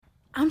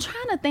I'm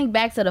trying to think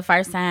back to the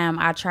first time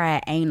I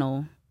tried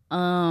anal.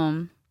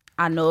 I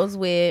know it's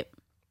with.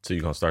 So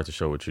you're gonna start the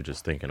show with you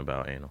just thinking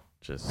about anal,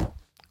 just.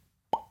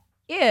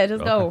 Yeah,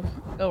 just go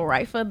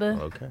right for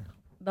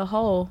the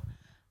hole.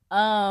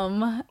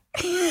 I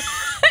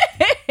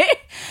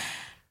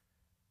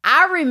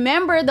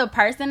remember the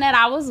person that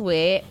I was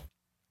with.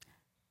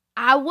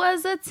 I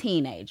was a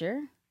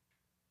teenager.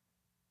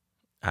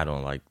 I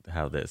don't like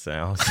how that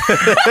sounds,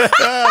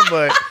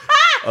 but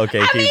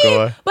okay, keep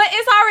going. But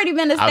it's already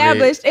been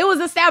established. It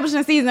was established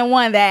in season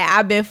 1 that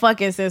I've been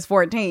fucking since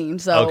 14.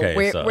 So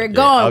we're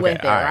going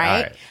with it,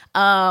 right?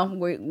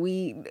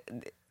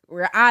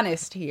 We're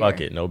honest here.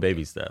 Fuck it, no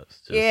baby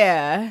steps.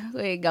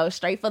 We go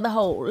straight for the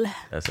hole.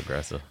 That's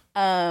aggressive.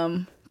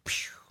 I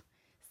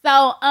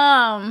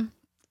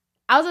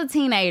was a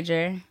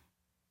teenager.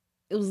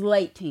 It was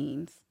late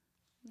teens.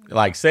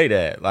 Like, say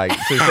that. Like,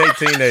 to say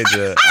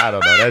teenager, I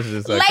don't know. That's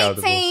just late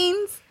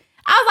teens.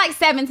 I was like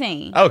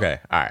 17. Okay,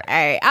 all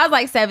right. I was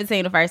like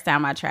 17 the first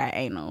time I tried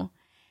anal,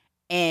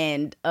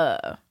 and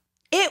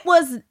it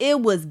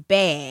was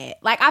bad.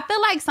 Like, I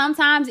feel like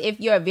sometimes if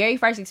your very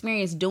first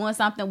experience doing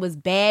something was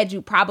bad,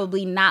 you're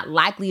probably not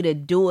likely to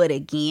do it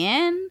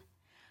again.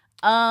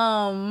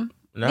 No,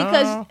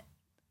 because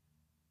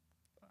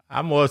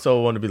I more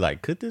so want to be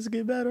like, could this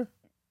get better?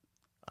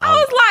 I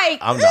was like,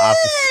 I'm the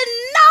opposite.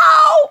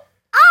 No,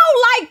 I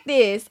don't like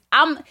this.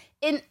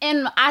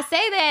 And I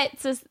say that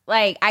to,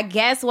 like, I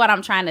guess what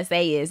I'm trying to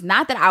say is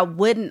not that I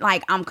wouldn't,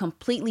 like, I'm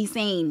completely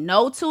saying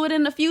no to it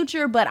in the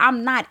future, but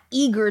I'm not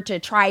eager to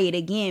try it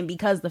again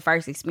because the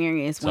first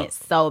experience went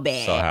so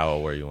bad. So how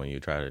old were you when you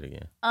tried it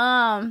again?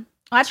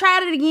 I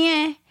tried it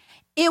again.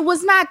 It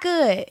was not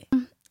good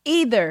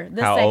either.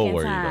 How old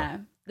were you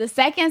though? The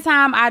second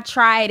time I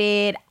tried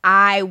it,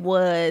 it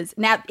was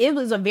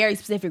a very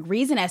specific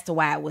reason as to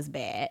why it was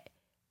bad.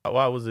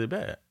 Why was it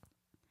bad?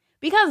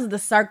 Because of the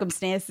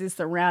circumstances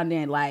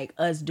surrounding, like,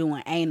 us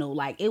doing anal.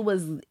 Like, it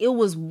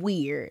was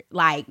weird.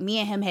 Like, me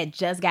and him had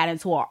just got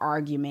into an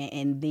argument,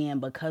 and then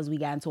because we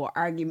got into an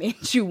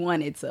argument, you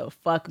wanted to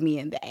fuck me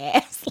in the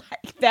ass.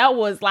 Like, that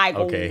was like...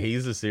 Okay,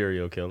 he's a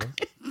serial killer.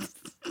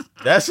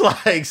 That's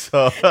like,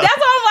 so... That's what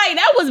I'm like,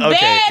 that was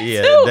bad,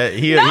 too.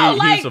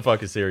 He's a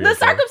fucking serial killer. The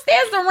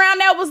circumstances around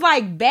that was,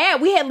 like,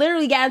 bad. We had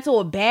literally got into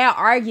a bad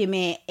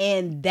argument,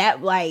 and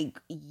that, like,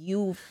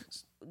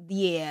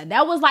 yeah,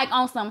 that was like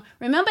on some...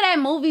 Remember that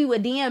movie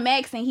with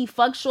DMX and he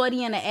fucked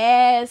Shorty in the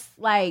ass?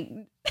 Like...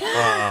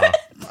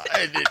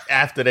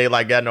 After they,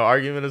 like, got no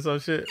argument or some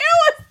shit? It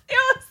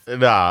was...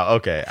 Nah,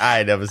 okay. I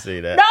ain't never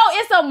seen that. No,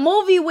 it's a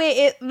movie with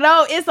it.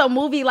 No, it's a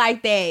movie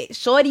like that.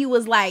 Shorty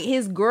was like...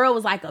 His girl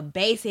was like a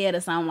bass head or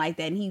something like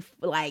that. And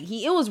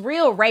it was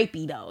real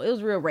rapey, though. It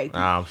was real rapey.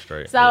 Nah, I'm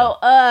straight. So,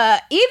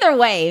 either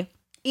way,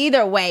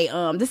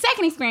 the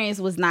second experience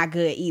was not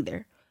good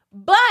either.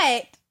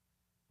 But...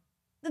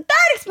 the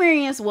third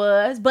experience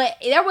but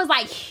there was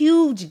like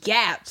huge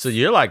gaps. So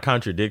you're like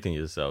contradicting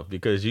yourself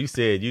because you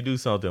said you do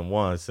something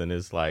once and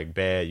it's like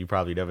bad. You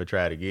probably never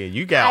try it again.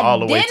 You got all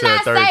the way to the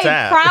third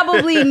time.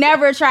 Probably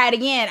never try it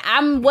again.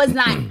 I was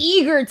not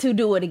eager to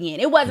do it again.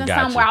 It wasn't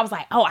somewhere I was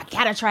like, oh, I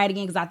gotta try it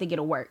again because I think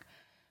it'll work.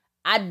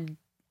 I'm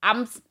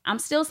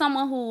still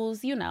someone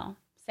who's,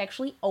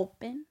 sexually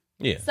open.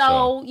 Yeah.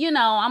 So,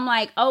 I'm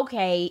like,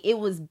 okay, it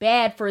was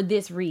bad for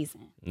this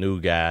reason. New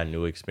guy,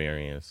 new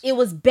experience. It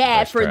was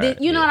bad for this.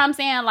 You know what I'm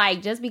saying?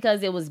 Like, just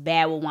because it was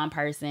bad with one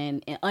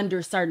person and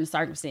under certain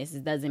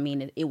circumstances doesn't mean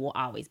that it will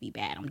always be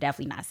bad. I'm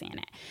definitely not saying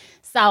that.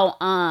 So,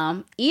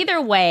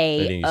 either way.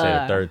 And then you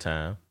said a third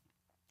time.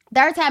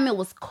 Third time, it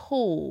was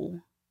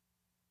cool.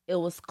 It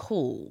was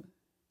cool.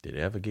 Did it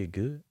ever get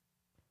good?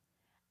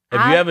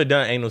 Have you ever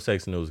done anal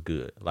sex and it was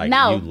good? Like,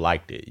 no. You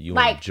liked it. You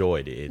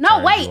enjoyed it.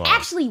 No, wait.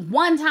 Actually,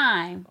 one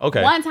time.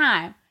 Okay. One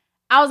time.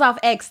 I was off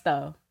X,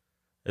 though.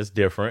 It's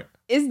different.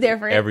 It's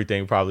different.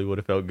 Everything probably would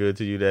have felt good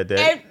to you that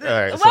day. All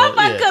right,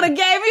 motherfucker could have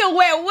gave me a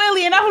wet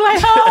willy, and I was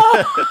like,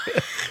 oh.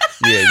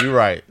 Yeah, you're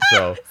right.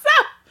 So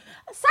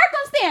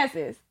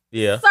circumstances.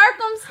 Yeah.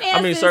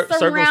 Circumstances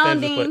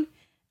surrounding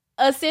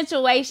a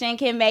situation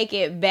can make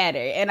it better.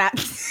 And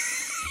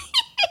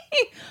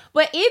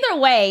but either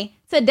way,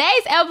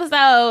 today's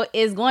episode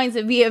is going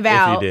to be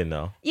about... If you didn't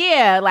know.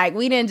 Yeah, like,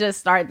 we didn't just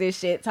start this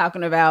shit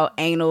talking about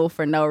anal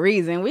for no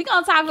reason. We're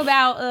going to talk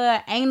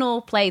about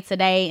anal play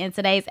today in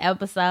today's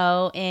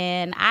episode.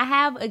 And I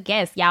have a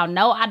guest. Y'all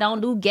know I don't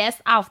do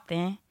guests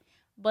often.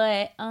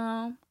 But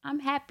I'm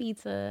happy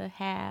to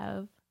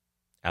have...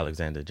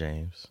 Alexander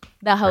James.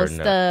 The host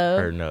of...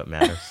 Her Nut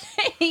Matters.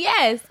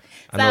 Yes.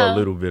 I know a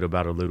little bit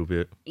about a little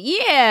bit.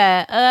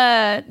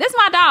 Yeah. This is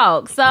my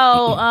dog. So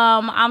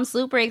I'm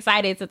super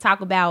excited to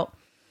talk about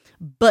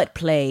butt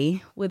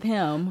play with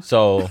him.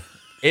 So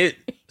wait,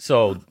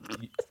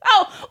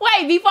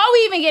 before we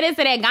even get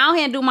into that, go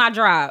ahead and do my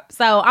drop.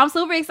 So I'm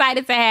super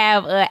excited to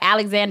have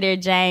Alexander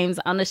James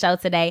on the show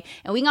today.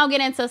 And we're going to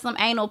get into some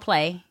anal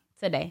play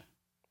today.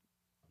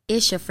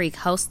 It's your freak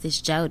hostess,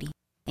 Jody.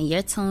 And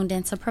you're tuned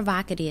into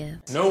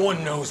Provocative. No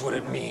one knows what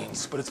it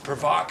means, but it's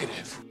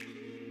provocative.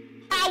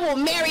 I will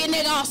marry a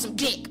nigga on some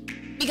dick.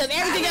 because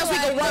everything else we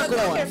can work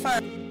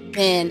on.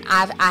 And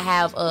I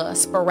have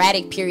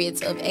sporadic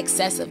periods of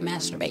excessive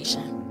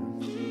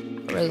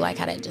masturbation. I really like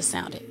how that just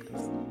sounded.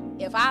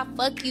 If I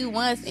fuck you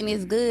once and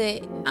it's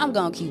good, I'm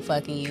gonna keep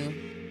fucking you.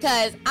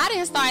 Because I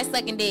didn't start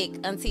sucking dick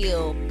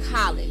until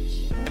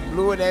college.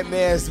 Blew in that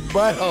man's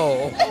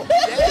butthole.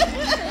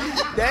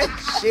 that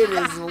shit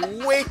is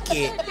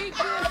wicked.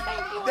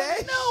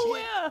 That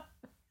nowhere.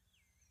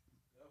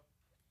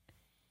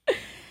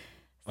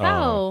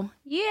 So,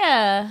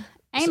 yeah.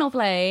 Anal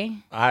play.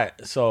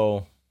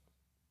 So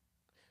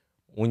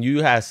when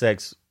you have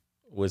sex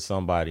with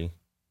somebody,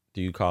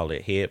 do you call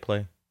it head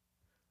play?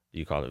 Do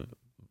you call it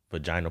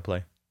vagina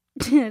play?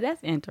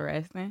 That's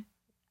interesting.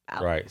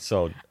 Right.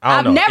 So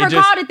I've never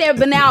called it that,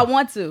 but now I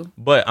want to.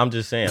 But I'm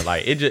just saying,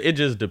 like, it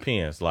just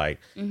depends. Like,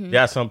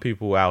 there are some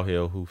people out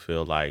here who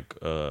feel like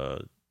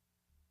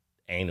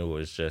anal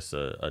is just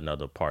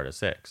another part of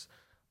sex.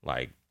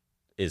 Like,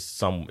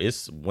 it's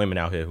women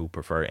out here who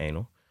prefer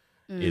anal.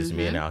 It's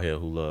men out here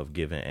who love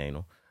giving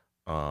anal.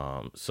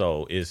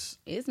 So it's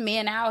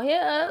men out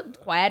here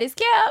quiet as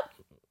kept.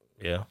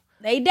 Yeah.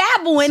 They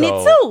dabble in it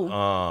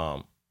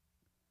too.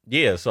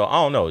 Yeah, so I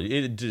don't know.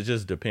 It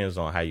just depends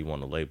on how you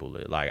want to label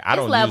it. Like I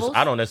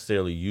don't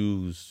necessarily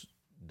use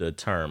the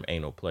term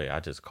anal play. I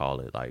just call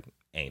it like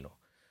anal.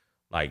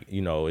 Like,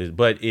 you know,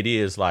 but it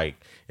is like,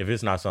 if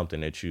it's not something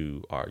that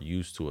you are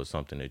used to or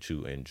something that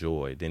you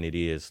enjoy, then it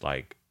is play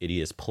at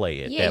that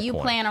point. Yeah, you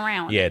playing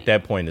around. Yeah, at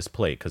that point it's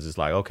play, because it's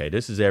like, okay,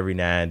 this is every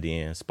now and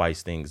then,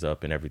 spice things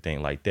up and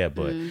everything like that.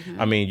 But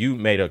I mean, you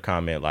made a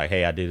comment like,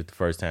 hey, I did it the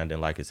first time,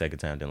 didn't like it, second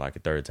time, didn't like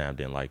it, third time,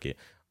 didn't like it.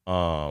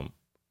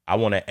 I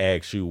want to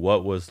ask you,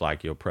 what was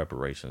like your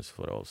preparations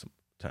for those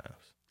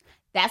times?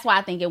 That's why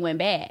I think it went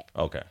bad.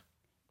 Okay.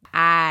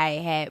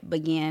 I've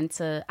begun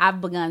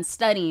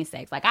studying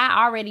sex. Like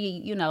I already,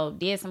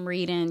 did some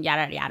reading,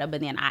 yada, yada, but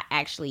then I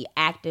actually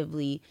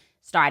actively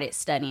started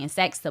studying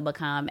sex to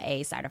become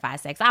a certified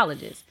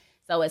sexologist.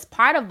 So as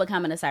part of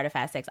becoming a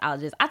certified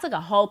sexologist, I took a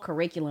whole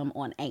curriculum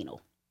on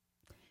anal.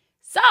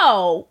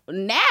 So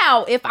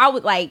now if I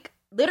would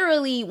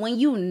literally when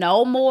you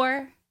know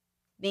more,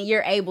 then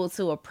you're able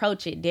to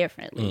approach it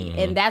differently. Mm-hmm.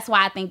 And that's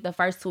why I think the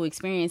first two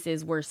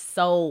experiences were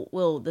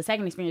the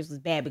second experience was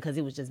bad because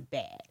it was just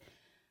bad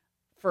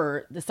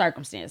for the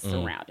circumstances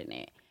surrounding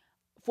it.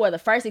 For the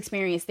first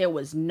experience, there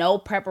was no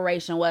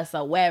preparation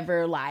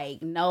whatsoever.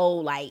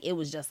 It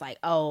was just like,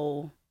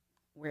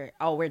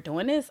 we're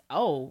doing this.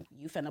 Oh,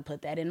 you finna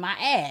put that in my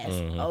ass.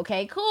 Mm-hmm.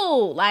 Okay,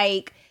 cool.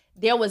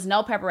 There was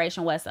no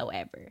preparation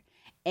whatsoever.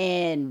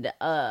 And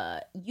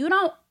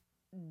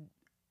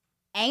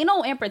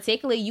anal in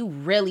particular, you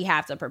really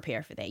have to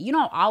prepare for that. You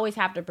don't always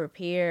have to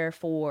prepare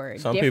for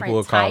some different people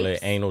would types. call it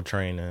anal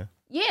training.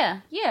 Yeah.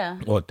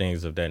 Or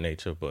things of that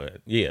nature. But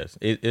yes,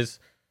 it's...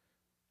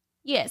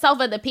 Yeah, so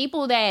for the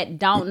people that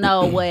don't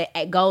know what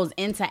goes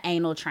into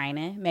anal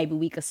training, maybe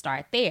we could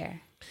start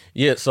there.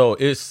 Yeah, so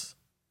it's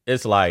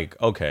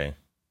like, okay,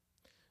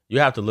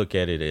 you have to look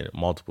at it in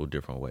multiple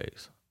different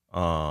ways.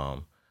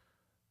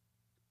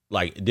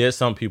 There's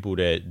some people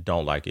that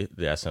don't like it.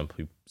 There's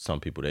some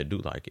people that do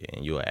like it.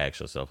 And you'll ask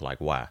yourself,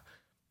 why?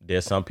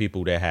 There's some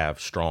people that have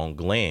strong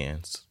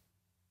glands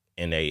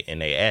in they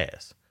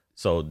ass.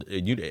 So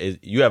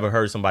you ever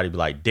heard somebody be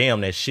like,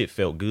 damn, that shit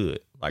felt good.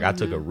 I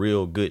took a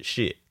real good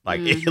shit.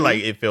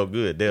 It felt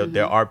good.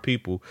 There are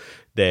people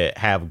that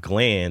have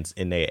glands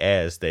in their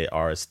ass that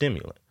are a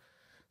stimulant.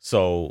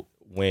 So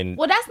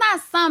well, that's not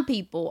some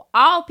people.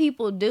 All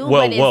people do.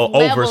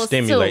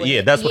 Overstimulate.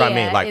 Yeah, that's what I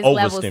mean.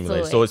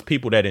 Overstimulate. So it's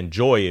people that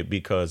enjoy it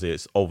because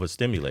it's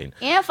overstimulating.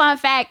 And fun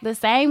fact, the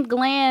same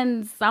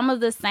glands, some of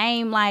the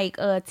same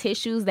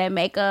tissues that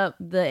make up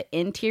the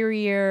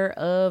interior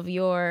of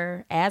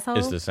your asshole.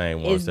 It's the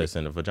same ones that's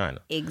in the vagina.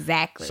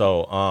 Exactly.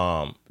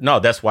 So no,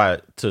 that's why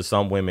to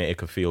some women it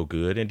could feel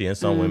good, and then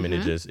some women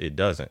it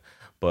doesn't.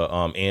 But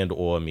and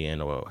or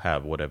men or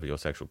have whatever your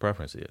sexual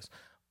preference is.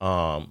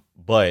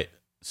 But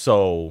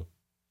so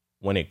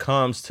when it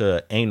comes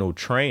to anal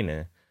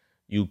training,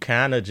 you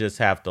kind of just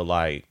have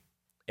to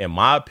in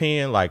my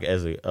opinion,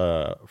 as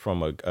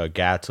from a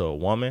guy to a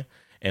woman,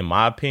 in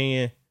my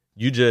opinion,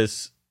 you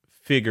just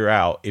figure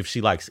out if she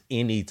likes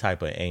any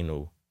type of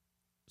anal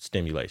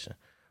stimulation,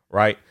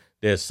 right?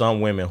 There's some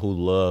women who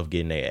love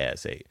getting their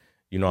ass ate.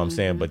 You know what I'm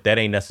saying? But that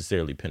ain't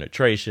necessarily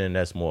penetration.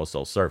 That's more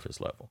so surface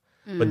level.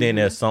 But then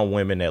there's some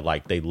women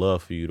that they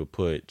love for you to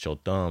put your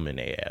thumb in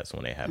their ass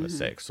when they having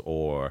sex,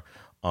 or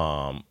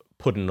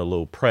putting a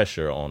little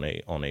pressure on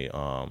a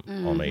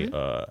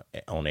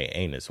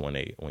anus when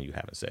you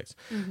having sex.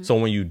 So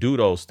when you do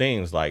those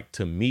things,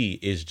 to me,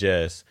 it's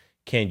just,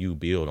 can you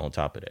build on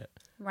top of that?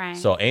 Right.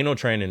 So anal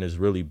training is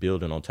really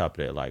building on top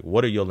of that.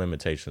 What are your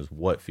limitations?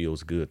 What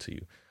feels good to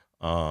you?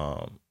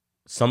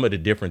 Some of the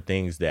different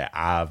things that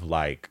I've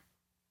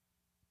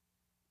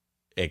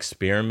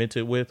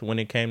experimented with when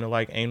it came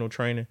to anal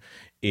training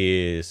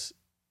is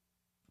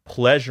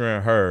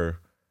pleasuring her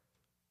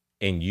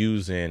and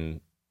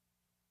using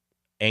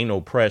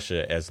anal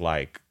pressure as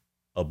a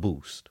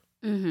boost.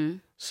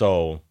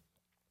 So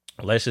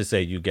let's just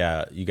say you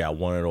got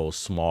one of those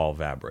small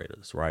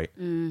vibrators, right?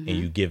 And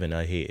you giving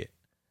her head.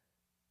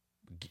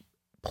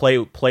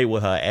 Play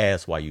with her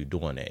ass while you're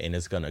doing it, and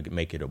it's gonna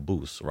make it a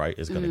boost, right?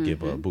 It's gonna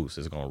give her a boost.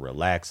 It's gonna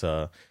relax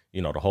her.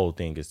 You know, the whole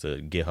thing is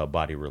to get her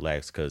body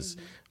relaxed. Because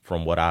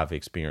from what I've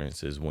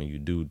experienced is when you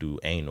do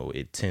anal,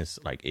 it tenses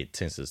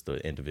the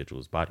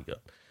individual's body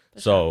up.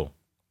 So,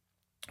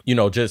 you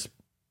know, just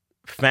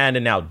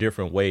finding out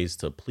different ways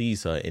to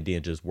please her and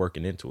then just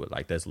working into it.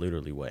 Like, that's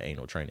literally what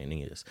anal training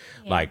is.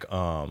 Yeah. Like,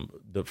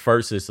 the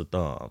first is a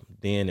thumb,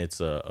 then it's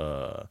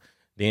a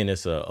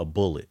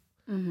bullet.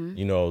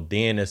 You know,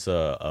 then it's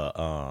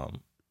a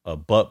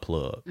butt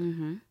plug.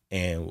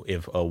 And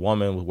if a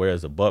woman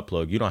wears a butt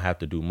plug, you don't have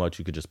to do much.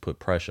 You could just put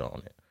pressure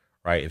on it,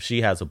 right? If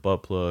she has a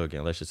butt plug,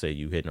 and let's just say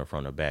you hitting her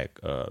from the back,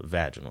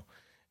 vaginal,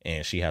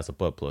 and she has a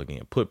butt plug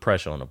in, put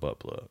pressure on the butt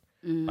plug.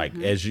 Like,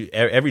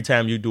 every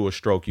time you do a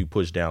stroke, you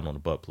push down on the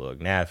butt plug.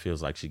 Now it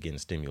feels like she's getting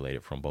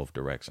stimulated from both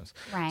directions.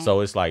 Right. So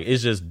it's like,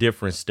 it's just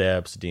different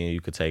steps. Then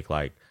you could take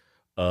like,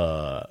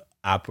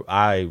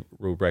 I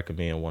would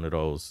recommend one of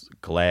those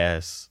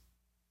glass.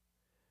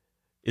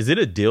 Is it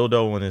a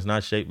dildo when it's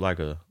not shaped like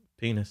a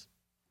penis?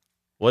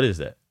 What is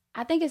that?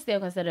 I think it's still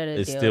considered a dildo.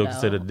 It's still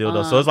considered a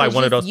dildo. So it's like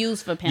one of those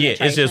used for penetration.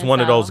 Yeah, it's just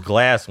one of those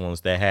glass ones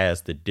that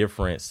has the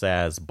different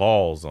size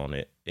balls on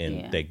it,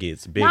 and that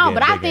gets bigger. No,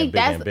 but I think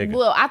that's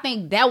I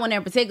think that one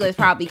in particular is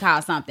probably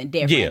called something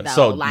different. Yeah, though.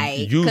 So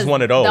like use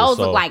one of those. Those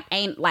look like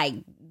an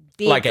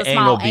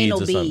anal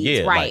beads or something.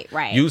 Yeah,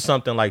 right. Use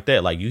something like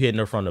that. Like you hitting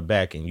her from the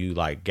back, and you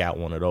like got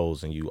one of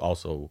those, and you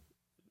also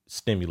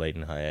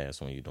stimulating her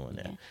ass when you're doing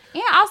that.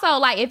 Yeah, also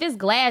like if it's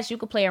glass, you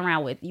could play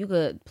around with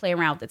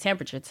the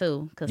temperature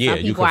too. Cause some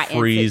people you could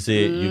freeze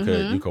it,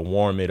 you could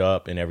warm it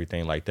up and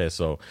everything like that.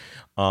 So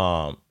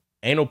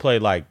anal play,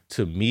 like,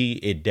 to me,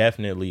 it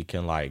definitely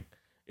can, like,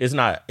 it's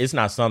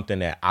not something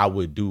that I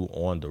would do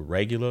on the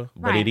regular,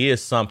 but it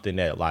is something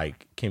that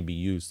like can be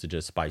used to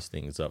just spice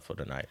things up for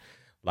the night.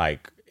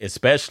 Like,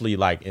 especially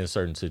like in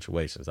certain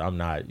situations. I'm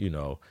not,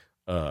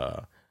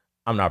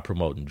 I'm not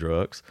promoting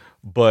drugs,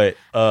 but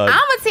I'm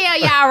gonna tell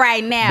y'all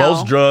right now,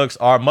 most drugs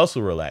are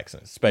muscle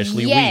relaxing,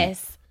 especially weed.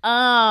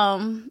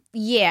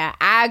 Yeah,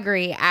 I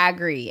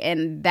agree,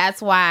 and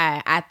that's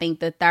why I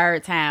think the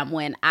third time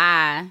when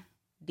I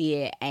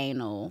did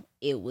anal,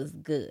 it was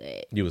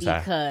good. You was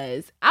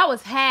because I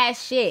was high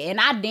as shit, and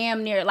I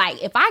damn near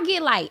like if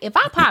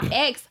I pop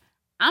X,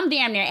 I'm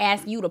damn near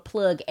asking you to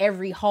plug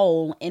every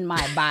hole in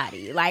my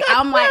body. Like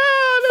I'm like,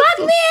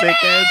 fuck me in the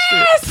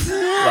ass.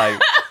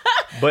 Like,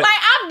 but like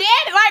I'm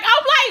dead. Like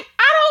I'm like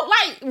I don't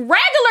like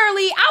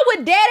regularly. I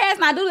would dead ass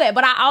not do that.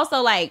 But I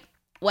also like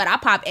I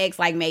pop X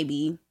like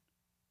maybe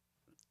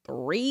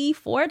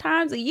 3-4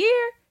 times a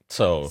year.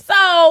 So it's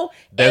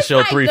that's your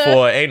like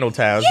 3-4 anal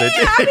times. Yeah,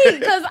 I mean,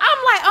 because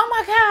I'm like, oh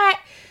my god,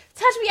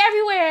 touch me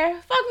everywhere,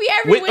 fuck me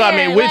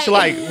everywhere.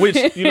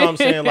 Which you know what I'm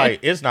saying? Like,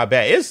 it's not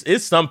bad.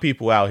 It's some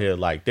people out here,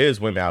 like, there's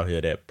women out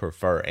here that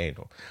prefer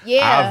anal.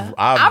 Yeah,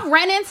 I've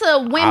run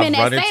into women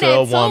that say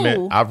that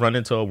too. I've run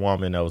into a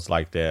woman that was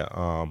like that.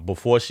 Long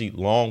before she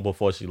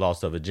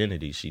lost her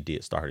virginity, she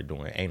started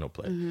doing anal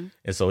play,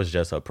 and so it's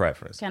just her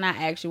preference. Can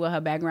I ask you what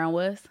her background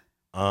was?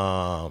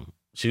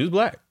 She was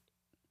black.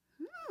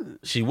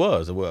 She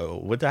was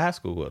went to high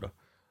school with her.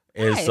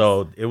 And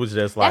so it was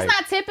just like, that's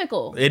not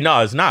typical. No,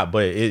 it's not.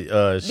 But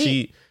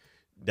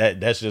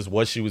that's just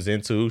what she was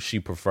into. She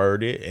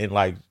preferred it, and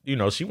like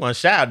she wasn't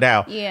shy.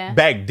 Now,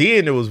 back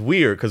then it was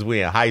weird because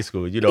we in high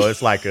school.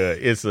 It's like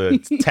it's a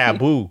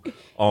taboo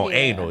on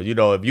anal.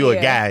 If you're a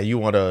guy and you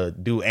want to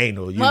do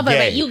anal,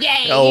 you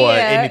gay, or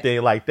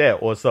anything like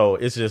that. Or so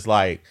it's just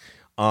like.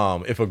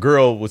 If a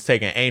girl was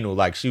taking anal,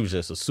 like she was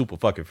just a super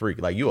fucking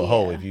freak. Like you a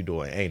hoe if you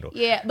doing anal.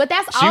 Yeah, but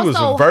she was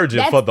a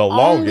virgin for the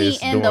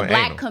longest in the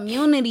black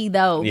community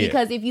though. Yeah.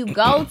 Because if you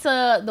go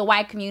to the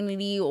white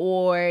community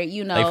or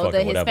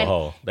the Hispanic,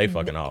 hole. They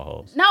fucking all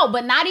hoes. No,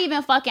 but not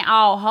even fucking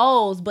all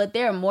hoes. But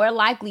they're more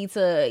likely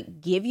to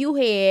give you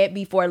head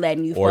before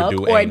letting you fuck,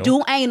 or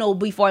do anal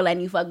before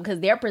letting you fuck,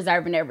 because they're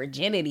preserving their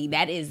virginity.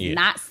 That is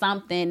not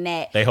something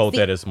that they hold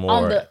that as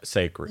more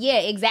sacred. Yeah,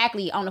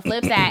 exactly. On the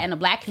flip side, in the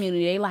black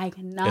community, they like.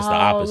 No, it's the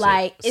opposite.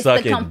 Like it's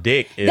sucking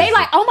dick. They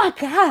like, oh my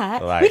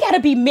god, we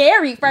gotta be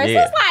married first.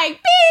 Yeah. It's like,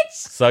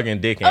 bitch,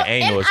 sucking dick and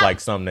anal is like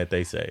something that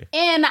they say.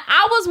 And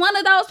I was one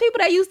of those people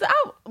that used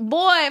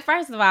to.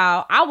 First of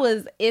all,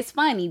 It's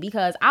funny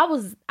because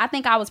I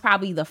think I was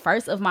probably the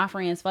first of my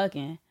friends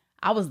fucking.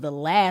 I was the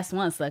last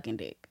one sucking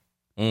dick.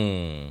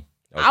 Okay.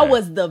 I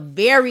was the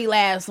very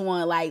last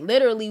one. Like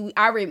literally,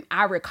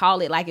 I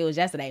recall it like it was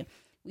yesterday.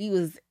 We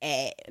was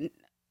at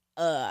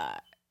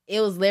it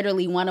was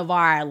literally one of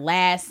our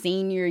last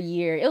senior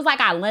year. It was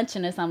like our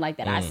luncheon or something like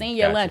that. Our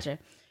senior luncheon.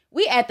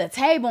 We at the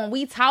table and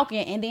we talking,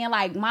 and then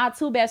like my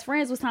two best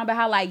friends was talking about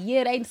how like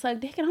they suck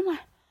dick, and I'm like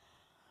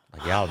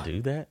y'all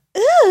do that?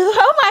 Ooh,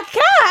 oh my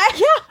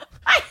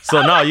god!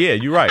 So no,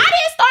 you're right. I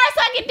didn't start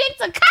sucking dick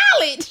to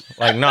college.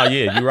 Like no,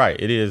 you're right.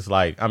 It is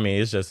like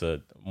it's just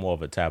more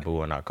of a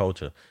taboo in our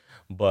culture,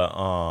 but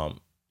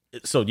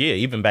so yeah,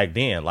 even back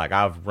then, like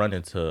I've run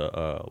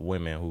into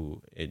women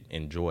who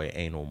enjoy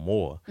anal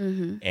more,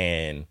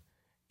 and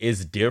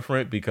it's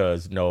different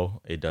because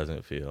no, it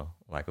doesn't feel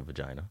like a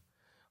vagina.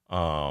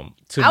 I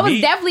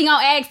was definitely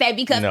gonna ask that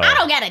because I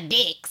don't got a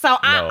dick, so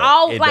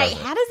how does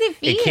it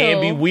feel? It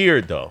can be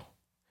weird though,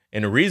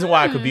 and the reason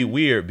why it could be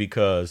weird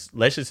because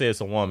let's just say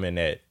it's a woman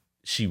that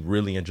she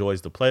really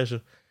enjoys the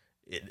pleasure.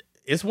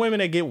 It's women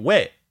that get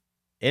wet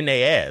in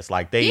their ass,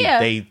 like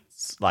they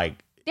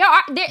like.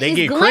 They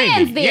get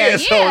crazy. There.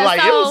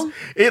 So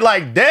it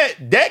like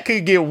that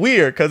could get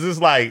weird because it's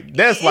like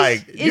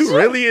you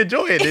really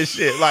enjoying this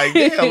shit. Like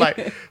damn,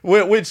 like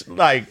which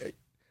like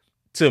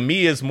to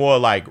me it's more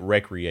like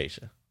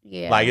recreation.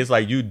 Yeah. Like it's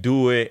like you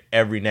do it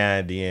every now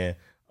and then.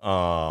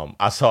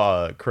 I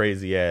saw a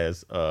crazy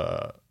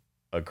picture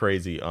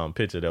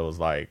that was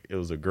like it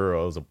was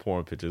a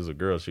porn picture. It was a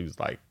girl. She was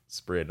like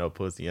spreading her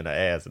pussy in her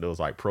ass, and it was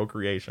like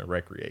procreation,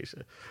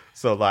 recreation.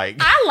 So like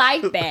I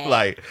like that.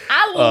 Like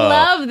I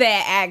love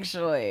that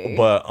actually.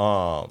 But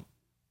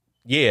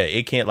yeah,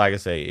 it can't. Like I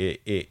say,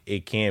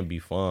 it can be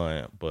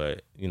fun,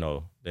 but you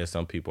know, there's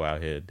some people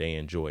out here they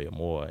enjoy it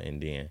more.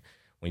 And then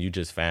when you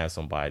just find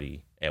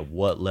somebody at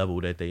what level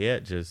that they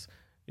at, just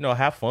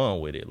have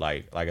fun with it.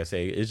 Like I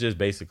say, it's just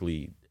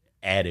basically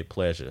added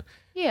pleasure.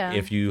 Yeah.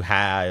 If you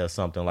high or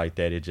something like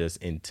that, it just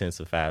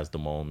intensifies the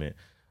moment.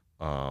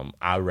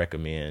 I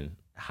recommend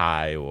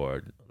high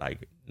or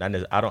like not.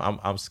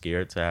 I'm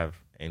scared to have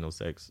anal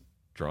sex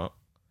drunk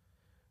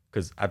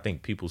because I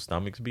think people's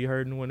stomachs be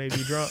hurting when they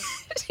be drunk.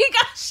 She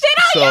got shit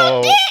on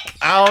your dick.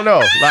 I don't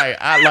know. Like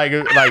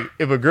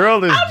if a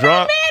girl is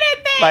drunk.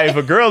 Like if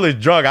a girl is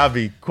drunk, I'll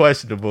be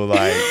questionable.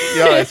 Like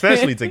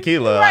especially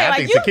tequila. Right, I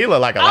think tequila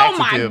like a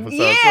laxative or something.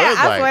 Yeah,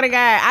 so I swear to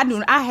God,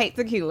 I hate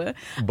tequila.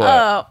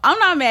 But I'm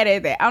not mad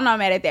at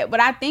that. But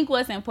I think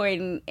what's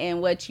important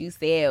in what you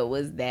said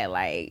was that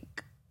like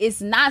it's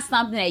not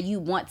something that you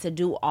want to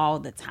do all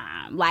the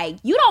time. Like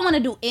you don't want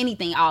to do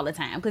anything all the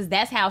time because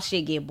that's how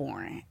shit get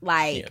boring.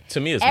 Like to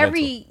me, it's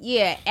every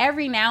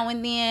now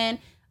and then.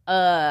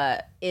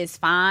 Is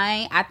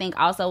fine. I think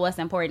also what's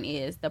important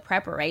is the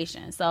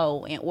preparation.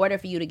 So in order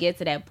for you to get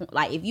to that point,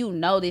 like if you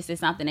know this is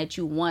something that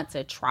you want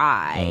to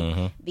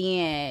try,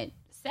 then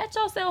set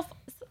yourself.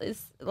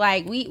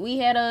 Like we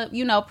had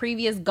a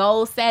previous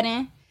goal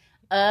setting,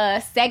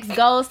 sex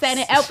goal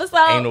setting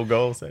episode, anal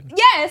goal setting.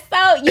 Yes,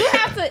 so you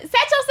have to set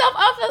yourself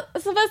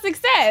up for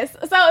success.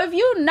 So if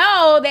you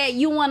know that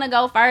you want to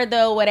go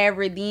further or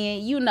whatever,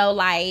 then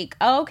like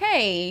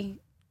okay.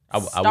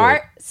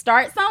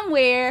 Start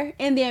somewhere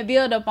and then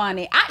build up on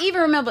it. I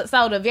even remember,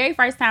 so the very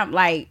first time,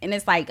 like, and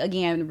it's like,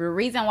 again, the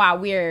reason why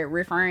we're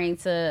referring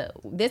to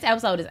this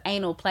episode is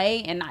anal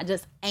play and not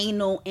just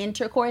anal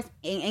intercourse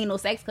and anal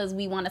sex because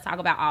we want to talk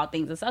about all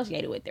things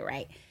associated with it,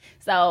 right?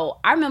 So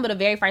I remember the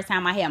very first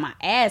time I had my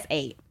ass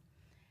ate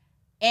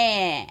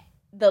and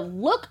the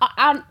look,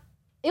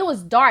 it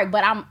was dark,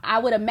 but I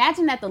would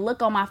imagine that the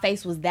look on my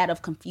face was that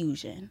of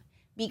confusion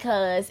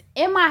because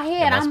in my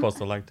head, I'm supposed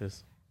to like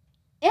this?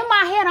 In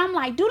my head, I'm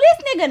like, do this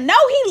nigga know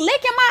he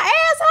licking my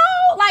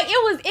asshole? Like,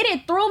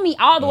 it threw me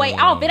all the way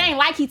off. It ain't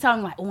like he told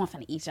me, like, oh, I'm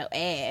finna eat your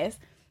ass.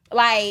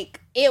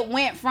 Like, it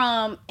went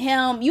from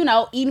him,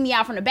 eating me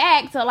out from the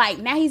back to, like,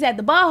 now he's at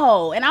the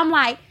butthole. And I'm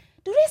like,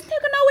 do this nigga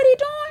know what he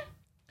doing?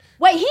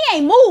 Wait, he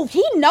ain't moved.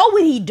 He know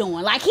what he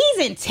doing. Like, he's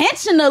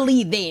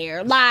intentionally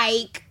there.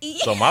 Like.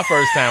 So, my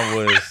first time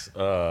was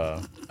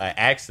an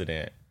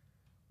accident,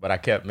 but I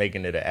kept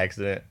making it an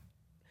accident.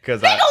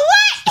 Nigga, what?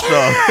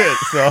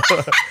 So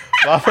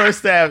my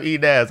first time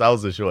eating ass, I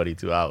was a shorty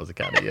too. I was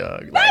kind of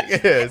young. Like,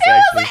 it was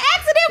an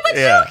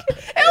accident,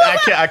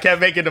 but I kept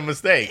making the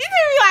mistake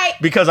like,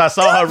 because I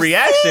saw her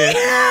reaction.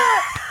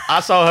 I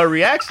saw her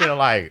reaction.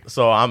 Like,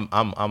 so I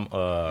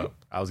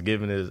was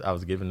giving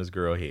this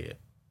girl head,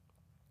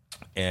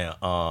 and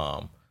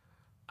I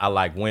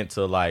like went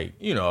to like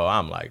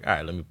I'm like, all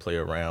right, let me play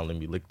around, let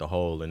me lick the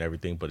hole and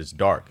everything, but it's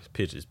dark,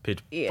 it's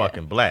pitch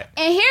fucking black.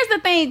 And here's the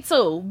thing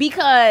too,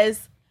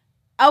 because.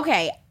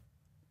 Okay,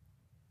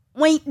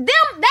 when they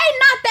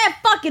not that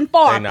fucking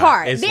far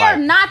apart. They're like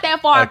not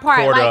that far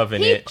apart. Quarter of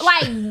an inch.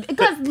 Like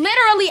because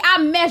literally I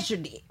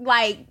measured it.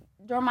 Like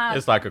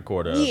it's like a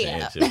quarter of an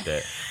inch. If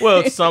that.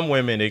 Well, some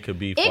women it could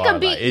be. It could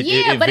be.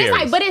 It but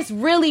varies. But it's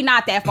really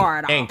not that far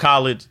at all. In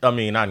college,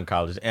 not in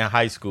college. In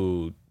high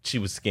school, she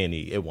was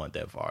skinny. It wasn't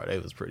that far. They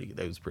was pretty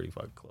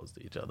fucking close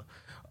to each other.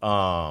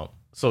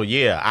 So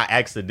yeah, I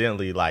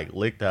accidentally like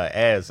licked her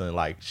ass and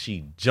like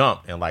she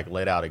jumped and like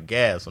let out a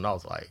gas and I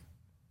was like,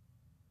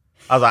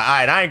 all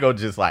right, I ain't gonna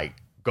just like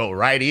go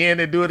right in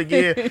and do it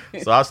again.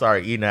 So I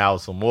started eating out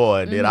some more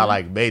and then I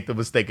like made the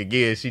mistake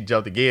again. She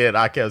jumped again.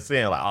 I kept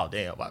saying like, oh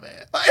damn, my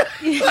bad.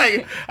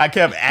 Like I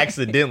kept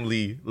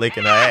accidentally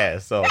licking her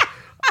ass. So wait,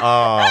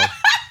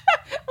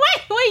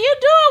 when you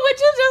do it, would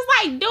you just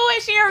like do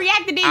it, she'll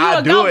react, and then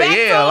you'll go back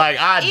to like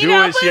I do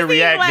it, she'll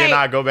react, like, then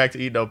I go back to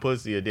eat no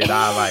pussy, and then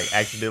I like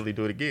accidentally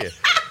do it again.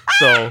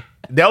 So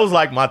that was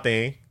like my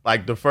thing.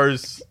 Like the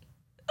first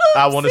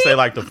I want to say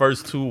like the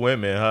first two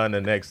women, her and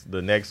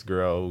the next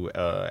girl who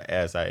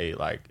as I ate,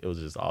 like it was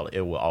just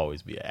it will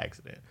always be an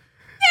accident.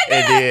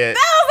 And then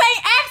that was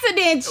an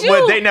accident.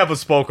 But they never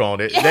spoke on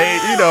it.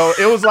 They,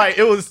 it was like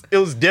it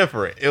was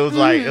different. It was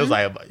like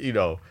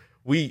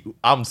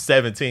I'm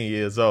 17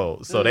 years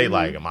old, so they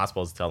like, am I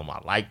supposed to tell them I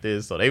like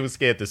this? So they were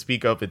scared to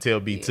speak up and tell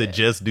me to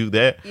just do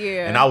that.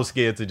 Yeah, and I was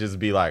scared to just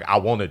be like, I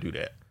want to do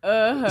that.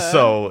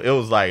 So it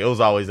was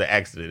always an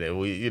accident, and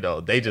we,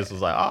 they just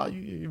was like, oh,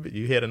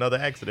 you hit another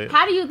accident.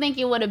 How do you think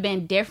it would have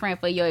been different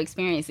for your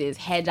experiences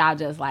had y'all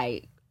just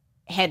like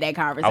had that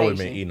conversation? I would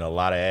have been eating a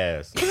lot of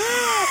ass.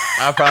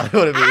 I probably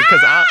would have been,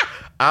 because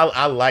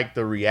I like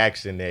the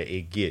reaction that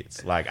it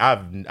gets. Like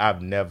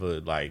I've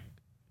never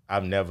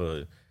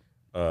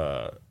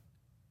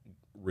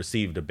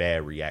received a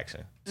bad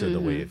reaction to the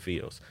way it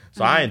feels.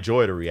 So I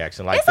enjoy the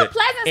reaction. Like it's a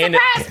pleasant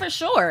surprise for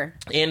sure.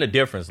 And the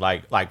difference,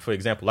 like for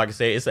example, like I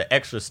say, it's an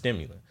extra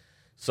stimulant.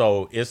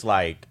 So it's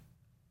like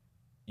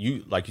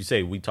you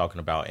say, we talking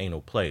about anal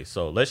play.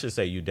 So let's just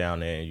say you down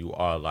there and you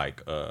are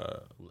like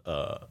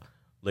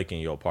licking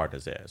your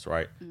partner's ass,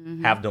 right?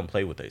 Mm-hmm. Have them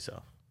play with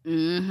themselves.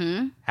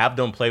 Mm-hmm. Have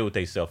them play with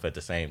themselves at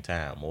the same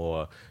time,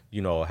 or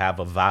have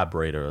a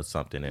vibrator or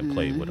something and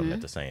play with them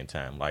at the same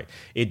time. Like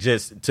it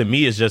just, to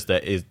me, it's just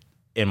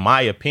in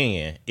my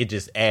opinion, it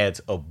just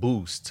adds a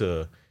boost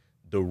to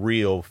the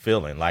real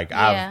feeling. Like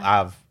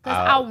I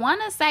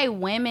want to say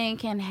women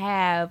can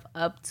have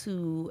up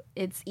to,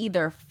 it's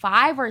either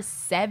 5 or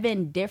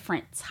 7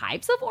 different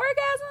types of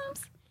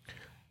orgasms.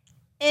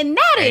 And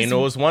that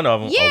anal is one of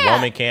them. Yeah. A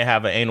woman can't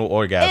have an anal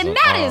orgasm. And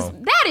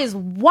that is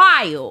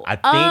wild. I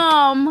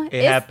think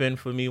it happened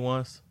for me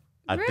once.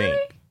 I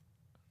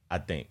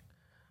think.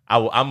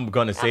 I'm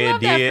gonna say it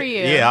did.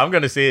 Yeah, I'm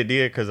gonna say it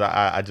did because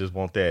I just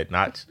want that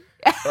notch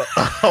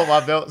on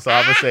my belt. So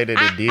I'm gonna say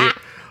that it did.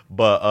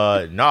 But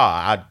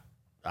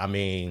I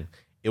mean,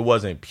 it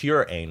wasn't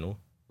pure anal.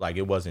 Like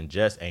it wasn't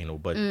just anal,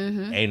 but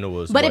anal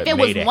was. But what if it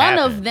made was one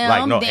happen. of them,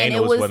 like, no, then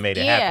anal it was what made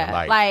it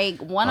happen.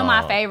 Like one of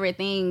my favorite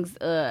things,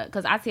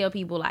 because I tell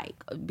people like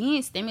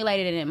being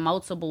stimulated in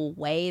multiple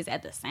ways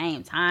at the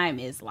same time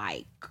is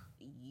like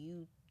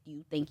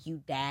you think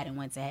you died and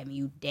went to heaven,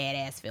 you dead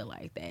ass feel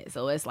like that.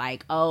 So it's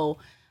like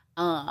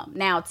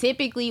now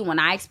typically when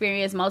I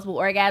experience multiple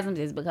orgasms,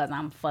 it's because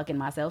I'm fucking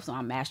myself, so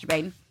I'm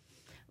masturbating.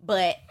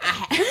 But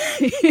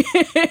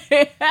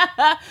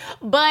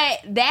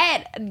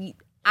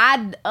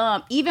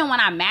I even when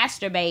I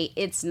masturbate,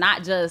 it's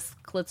not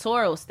just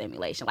clitoral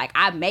stimulation. Like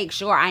I make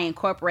sure I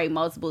incorporate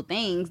multiple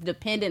things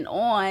depending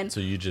on. So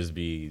you just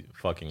be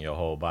fucking your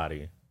whole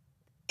body.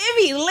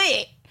 It be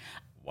lit.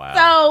 Wow.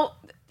 So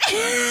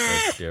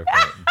that's different.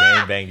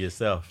 Gang bang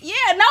yourself. Yeah,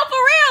 no, for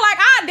real. Like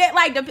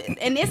I did,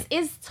 and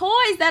it's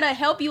toys that'll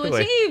help you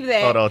achieve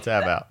that. Hold on,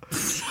 time out.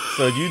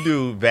 So you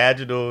do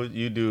vaginal,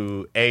 you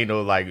do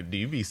anal. Like, do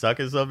you be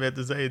sucking something at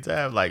the same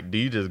time? Like, do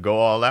you just go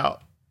all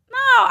out? No,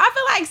 I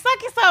feel like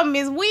sucking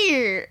something is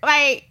weird.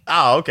 Like,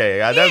 oh, okay,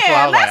 that's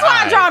why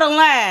I draw the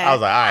line. I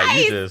was like, all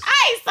right,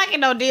 I ain't sucking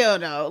no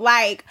dildo.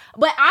 Like,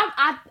 but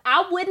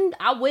I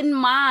wouldn't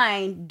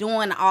mind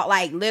doing all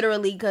like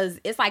literally because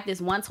it's like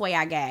this one toy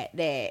I got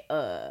that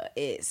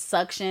it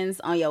suctions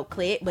on your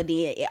clit, but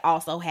then it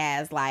also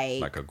has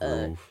like a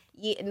groove.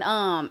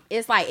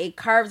 It's like it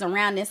curves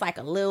around. It's like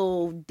a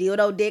little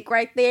dildo dick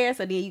right there.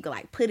 So then you can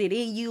like put it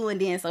in you,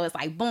 and then so it's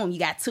like boom, you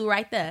got 2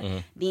 right there. Mm-hmm.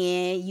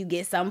 Then you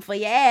get something for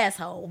your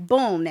asshole.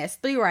 Boom, that's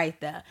 3 right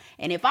there.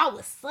 And if I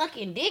was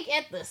sucking dick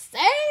at the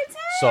same time,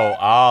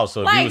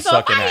 so if you was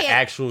sucking an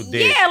actual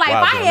dick, yeah, like if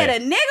I had a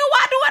nigga,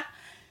 why do I?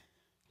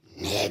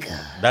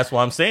 Nigga, that's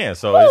what I'm saying.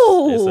 So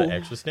it's an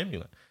extra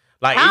stimulant.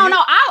 Like I don't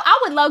know. I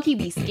would low key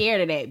be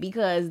scared of that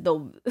because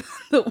the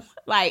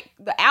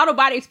out of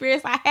body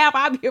experience I have,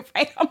 I'd be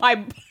afraid I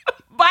might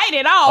bite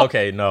it off.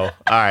 Okay, no, all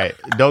right,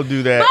 don't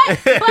do that.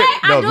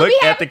 But no, look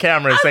at the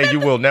camera and say you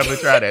will never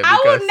try that. I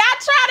will not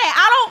try that.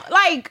 I don't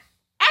like.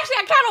 Actually,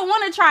 I kind of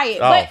want to try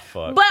it.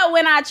 Fuck. But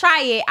when I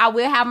try it, I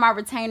will have my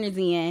retainers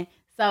in,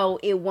 so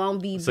it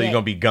won't be. So you're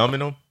gonna be gumming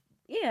them?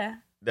 Yeah.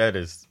 That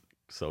is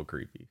so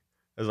creepy.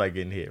 It's like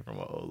getting hit from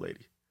an old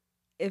lady.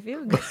 It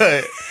feels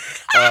good.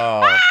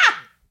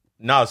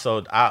 No,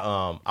 so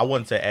I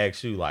wanted to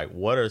ask you, like,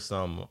 what are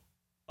some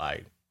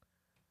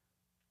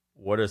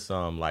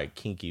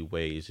kinky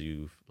ways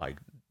you've like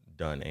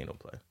done anal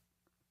play?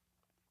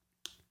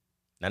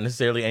 Not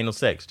necessarily anal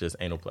sex, just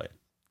anal play.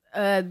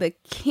 The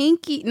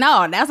kinky,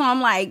 no, that's what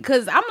I'm like,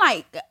 cause I'm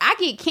like, I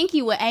get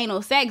kinky with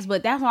anal sex,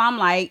 but that's why I'm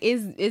like,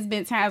 it's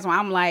been times where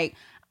I'm like,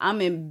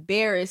 I'm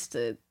embarrassed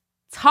to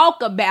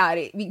talk about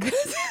it because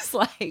it's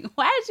like,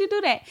 why did you do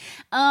that?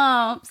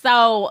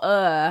 So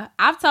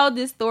I've told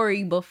this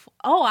story before.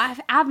 Oh,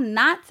 I've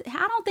not.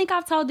 I don't think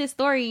I've told this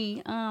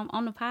story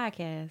on the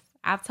podcast.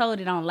 I've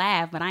told it on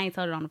live, but I ain't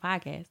told it on the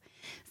podcast.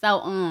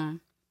 So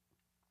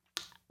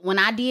when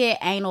I did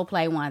anal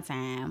play one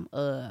time,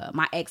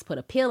 my ex put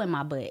a pill in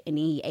my butt and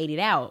then he ate it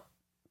out,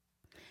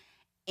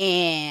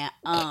 and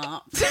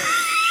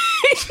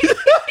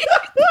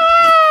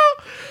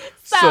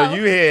so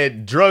you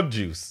had drug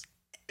juice.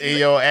 in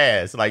your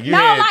ass. Like you no,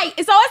 had like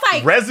so it's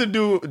like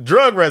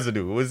drug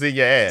residue was in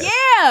your ass.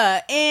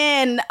 Yeah,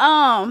 and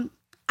I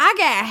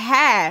got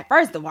high.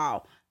 First of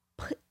all,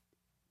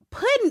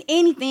 putting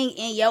anything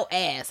in your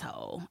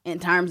asshole in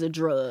terms of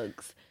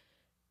drugs,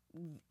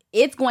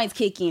 it's going to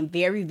kick in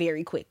very,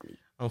 very quickly.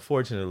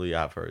 Unfortunately,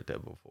 I've heard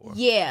that before.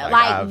 Yeah,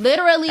 like I've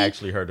literally,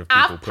 actually heard of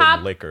people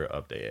putting liquor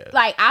up their ass.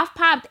 Like I've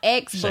popped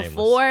X Shameless.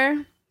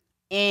 before,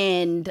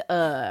 and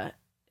now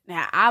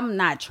I'm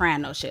not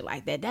trying no shit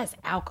like that. That's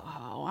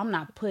alcohol. I'm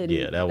not putting.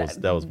 Yeah, that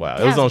was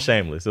wild. It was on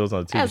Shameless. It was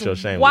on the TV show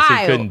Shameless. Wild.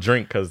 He couldn't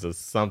drink because of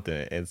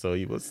something, and so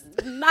he was.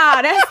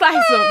 Nah, that's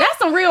like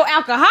some real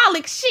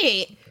alcoholic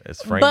shit.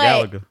 It's Frank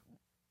Gallagher.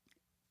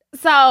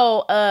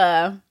 So,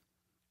 I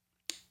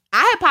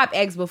had popped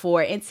eggs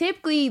before, and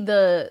typically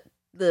the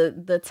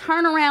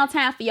turnaround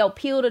time for your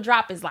pill to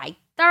drop is like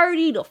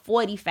 30 to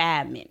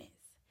 45 minutes.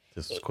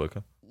 This is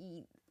quicker.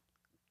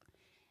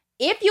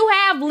 If you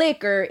have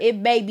liquor, it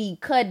may be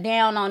cut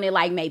down on it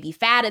like maybe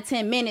 5 to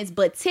 10 minutes,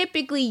 but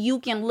typically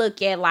you can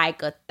look at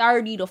like a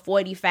 30 to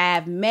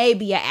 45,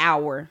 maybe an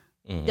hour,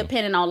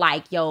 depending on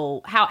like,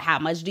 how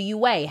much do you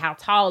weigh? How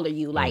tall are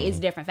you? Like, it's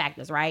different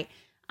factors, right?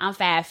 I'm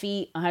 5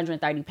 feet,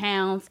 130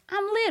 pounds.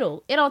 I'm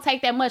little. It don't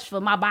take that much for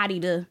my body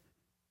to,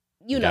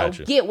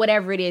 get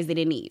whatever it is that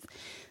it needs.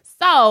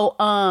 So,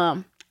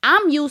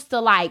 I'm used to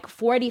like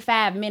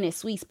 45-minute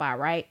sweet spot,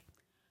 right?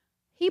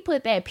 He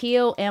put that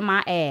pill in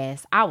my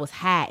ass. I was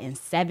high in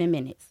 7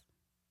 minutes.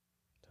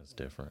 That's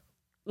different.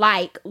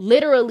 Like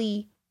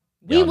literally,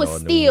 we was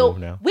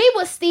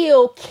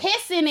still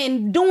kissing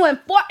and doing and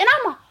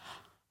I'm like,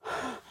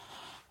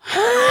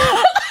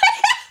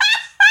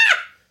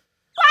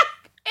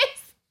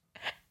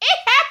 it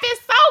happened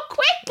so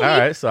quickly. All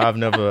right, so I've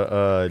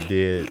never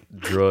did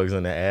drugs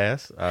in the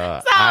ass.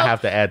 I have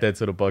to add that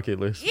to the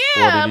bucket list.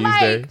 Yeah, these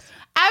days.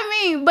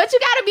 I mean, but you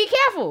gotta be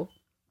careful.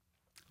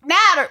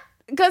 Now,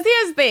 because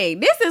here's the thing.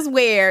 This is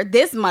where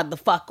this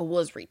motherfucker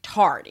was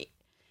retarded.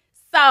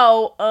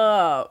 So,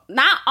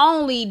 not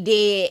only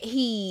did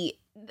he,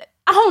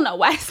 I don't know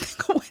why this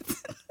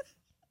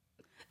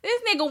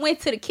nigga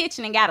went to the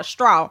kitchen and got a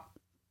straw.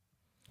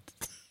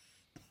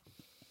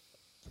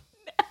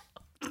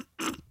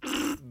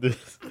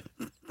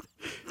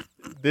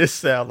 This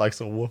sounds like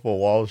some Wolf of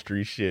Wall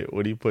Street shit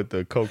when he put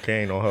the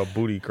cocaine on her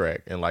booty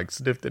crack and like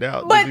sniffed it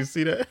out. Did you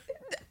see that?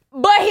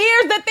 But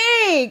here's the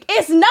thing.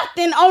 It's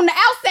nothing on the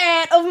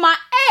outside of my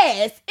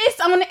ass. It's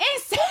on the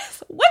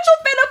inside. What you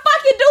finna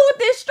fucking do with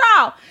this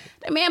straw?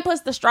 The man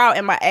puts the straw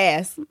in my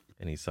ass.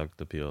 And he sucked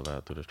the pill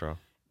out through the straw.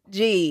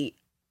 Gee.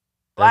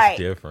 That's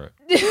different.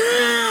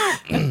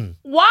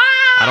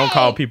 Why? I don't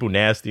call people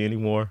nasty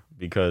anymore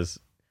because,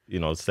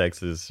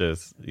 sex is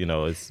just,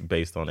 it's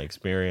based on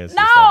experience.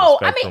 No,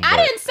 I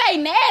didn't say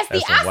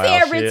nasty. I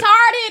said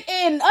retarded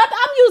and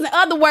I'm using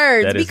other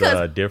words. That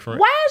because is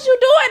different. Why is you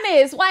doing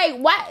this? Like,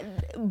 why?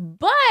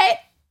 But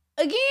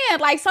again,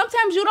 like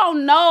sometimes you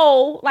don't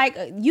know, like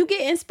you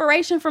get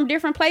inspiration from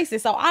different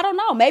places. So I don't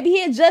know. Maybe he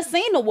had just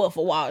seen The Wolf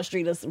of Wall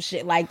Street or some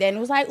shit like that and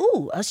was like,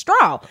 ooh, a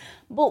straw.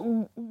 But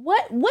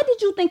what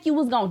did you think you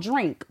was gonna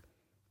drink?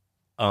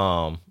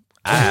 I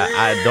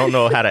don't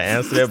know how to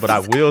answer that, but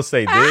I will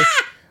say this.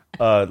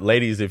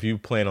 Ladies, if you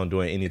plan on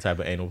doing any type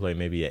of anal play,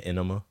 maybe an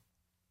enema,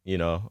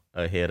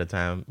 ahead of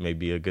time may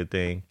be a good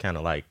thing. Kind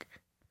of like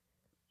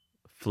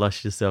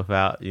flush yourself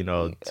out,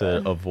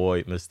 to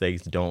avoid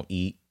mistakes. Don't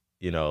eat,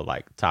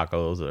 like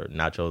tacos or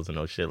nachos and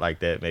no shit like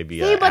that.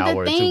 Maybe an hour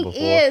or two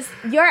before. Is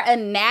your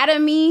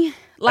anatomy.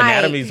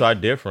 Anatomies are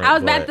different. I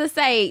was about to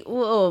say,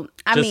 well,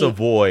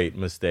 avoid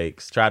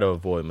mistakes. Try to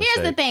avoid mistakes.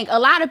 Here's the thing. A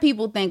lot of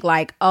people think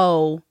like,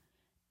 oh,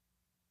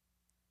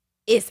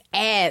 it's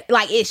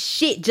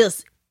shit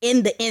just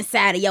in the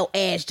inside of your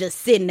ass just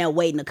sitting there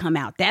waiting to come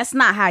out. That's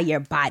not how your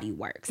body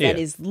works. That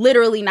is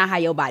literally not how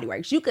your body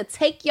works. You could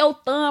take your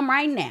thumb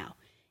right now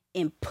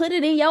and put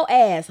it in your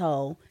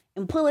asshole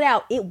and pull it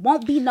out. It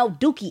won't be no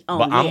dookie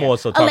on there. I'm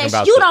also talking unless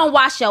about you don't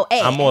wash your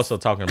ass. I'm also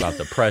talking about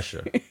the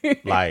pressure.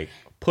 Like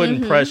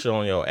putting pressure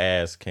on your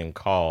ass can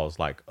cause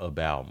like a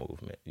bowel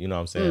movement. You know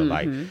what I'm saying?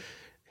 Like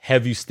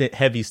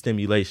heavy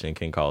stimulation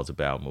can cause a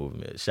bowel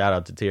movement. Shout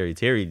out to Terry.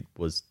 Terry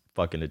was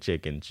fucking a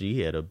chick and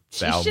she had a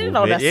bowel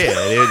movement.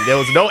 There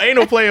was no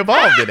anal play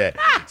involved in that.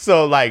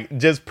 So like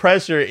just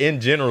pressure in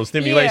general,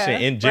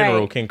 stimulation in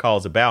general can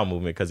cause a bowel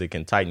movement because it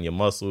can tighten your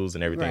muscles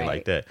and everything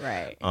like that.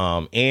 Right.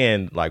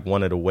 And like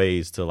one of the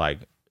ways to like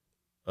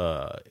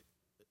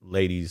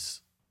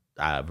ladies,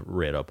 I've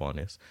read up on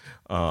this.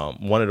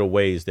 One of the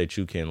ways that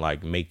you can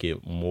like make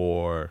it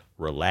more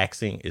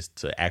relaxing is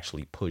to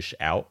actually push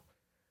out,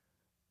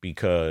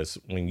 because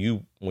when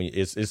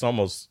it's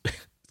almost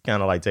it's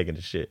kind of like taking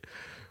a shit.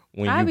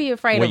 I'd be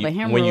afraid of a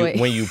hemorrhoid.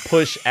 When you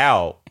push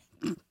out,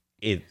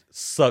 it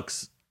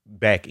sucks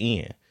back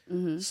in.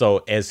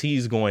 So as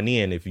he's going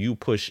in, if you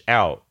push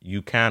out,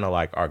 you kind of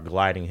like are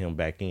gliding him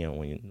back in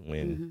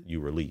when you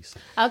release.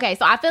 Okay,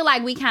 so I feel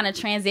like we kind of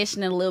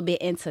transitioning a little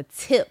bit into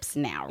tips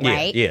now,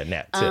 right? Yeah,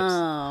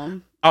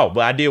 tips. But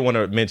I did want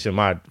to mention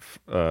my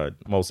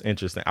most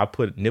interesting. I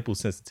put nipple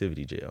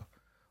sensitivity gel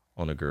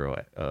on a girl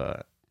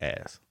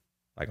ass,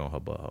 like on her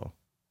butthole.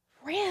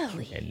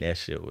 Really? And that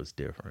shit was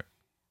different.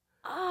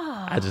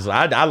 Oh. I want to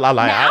try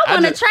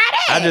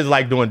that. I just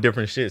like doing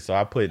different shit. So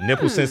I put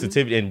nipple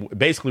sensitivity, and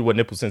basically what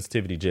nipple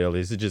sensitivity gel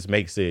is, it just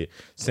makes it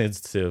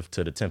sensitive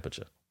to the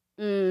temperature.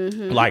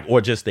 Mm-hmm. Like,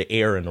 or just the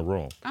air in the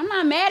room. I'm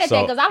not mad at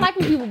that because I like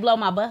when people blow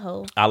my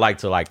butthole. I like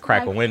to like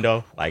crack a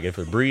window. Like if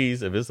it's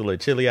a little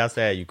chilly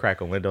outside, you crack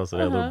a window so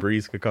that a little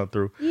breeze could come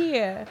through.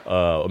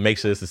 Yeah. Make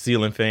sure it's a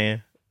ceiling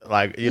fan.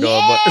 Like, you know,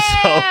 yeah. but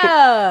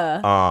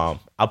so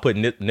I put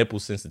nipple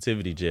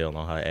sensitivity gel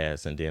on her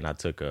ass, and then I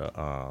took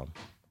a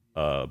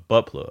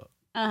butt plug.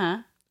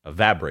 A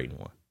vibrating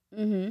one.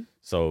 Mm-hmm.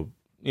 So,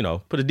 you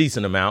know, put a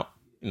decent amount.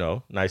 You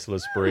know, nice little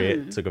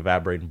spread. Took a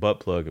vibrating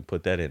butt plug and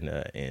put that in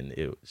there, and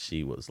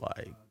she was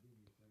like,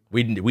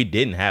 we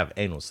didn't have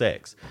anal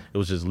sex. It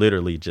was just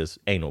literally just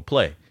anal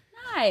play.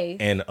 Nice.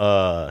 And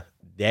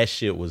that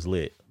shit was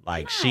lit.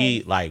 Like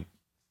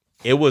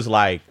it was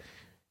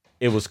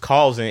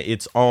causing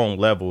its own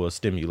level of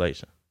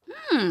stimulation.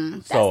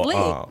 So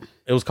lit.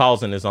 It was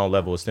causing its own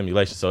level of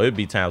stimulation. So it'd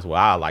be times where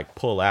I like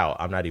pull out.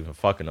 I'm not even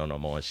fucking on no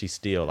more, and she's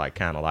still like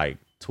kind of like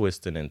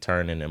twisting and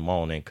turning and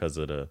moaning because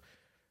of the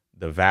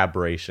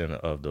vibration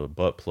of the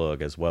butt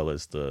plug as well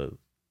as the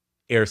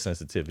air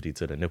sensitivity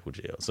to the nipple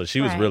gel. So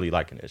she was really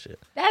liking that shit.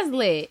 That's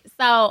lit.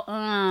 So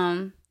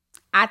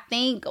I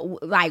think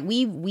like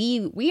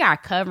we are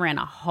covering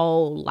a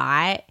whole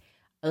lot.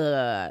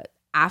 I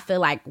feel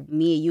like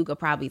me and you could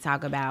probably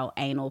talk about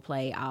anal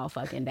play all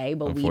fucking day,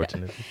 but we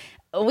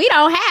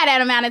don't have that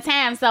amount of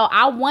time. So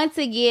I want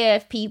to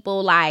give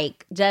people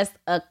like just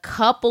a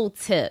couple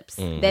tips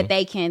that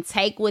they can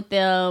take with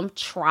them,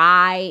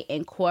 try,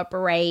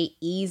 incorporate,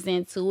 ease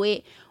into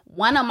it.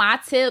 One of my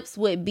tips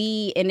would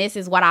be, and this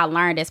is what I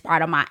learned as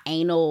part of my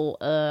anal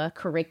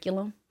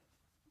curriculum.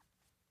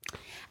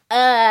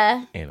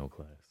 Anal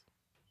class.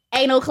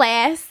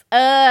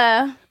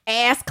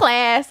 Ass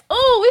class.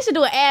 Oh, we should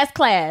do an ass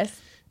class.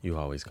 You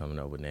always coming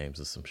up with names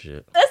of some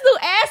shit. Let's do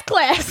ass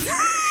class.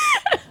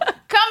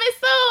 Coming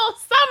soon,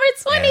 summer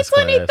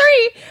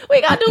 2023.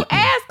 We gonna do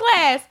ass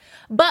class.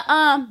 But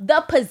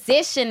the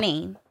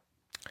positioning.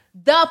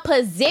 The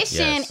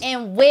position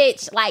in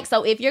which, like,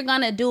 so if you're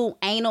gonna do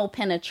anal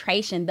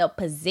penetration, the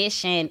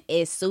position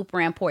is super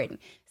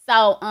important.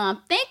 So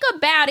think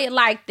about it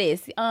like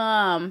this. So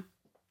I'm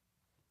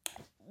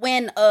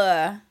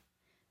gonna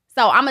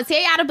tell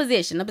you how the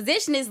position. The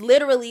position is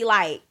literally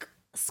like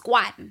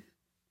squatting.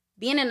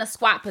 Being in a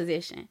squat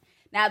position.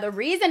 Now, the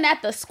reason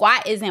that the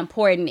squat is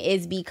important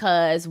is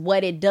because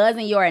what it does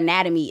in your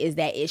anatomy is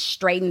that it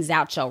straightens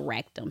out your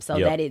rectum so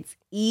that it's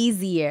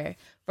easier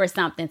for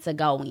something to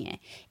go in.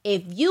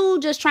 If you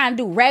just trying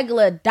to do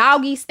regular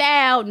doggy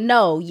style,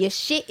 no, your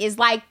shit is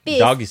like this.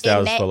 Doggy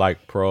style is for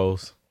like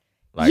pros.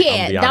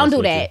 Like, don't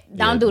do that.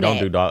 Don't do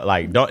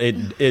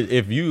that.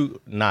 If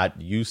you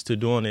not used to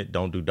doing it,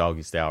 don't do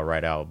doggy style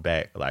right out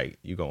back. Like,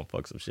 you gonna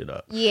fuck some shit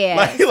up.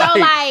 Yeah.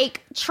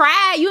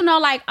 Try,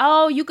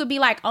 you could be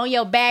like on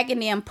your back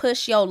and then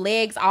push your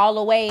legs all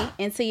the way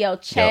into your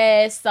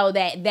chest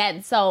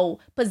so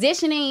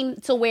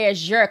positioning to where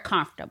you're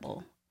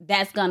comfortable.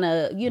 That's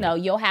gonna,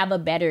 you'll have a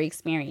better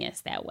experience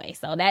that way.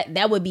 So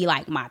that would be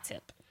like my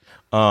tip.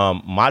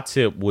 My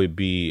tip would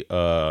be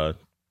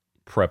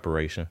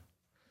preparation.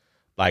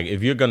 Like,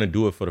 if you're going to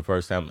do it for the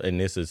first time, and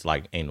this is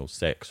like anal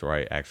sex,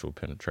 right? Actual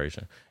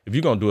penetration. If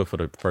you're going to do it for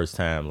the first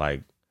time,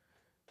 like,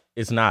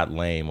 it's not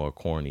lame or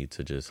corny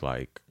to just,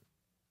 like,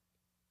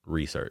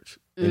 research.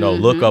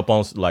 Look up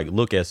on, like,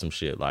 look at some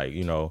shit. Like,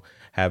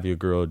 have your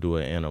girl do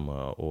an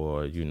enema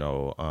or,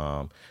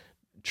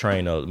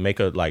 train her, make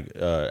her, like,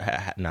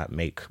 not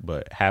make,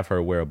 but have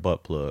her wear a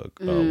butt plug,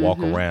 walk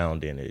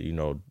around in it,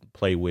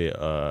 play with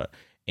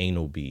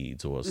anal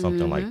beads or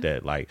something like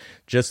that, like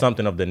just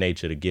something of the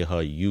nature to get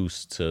her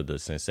used to the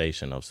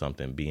sensation of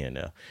something being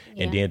there.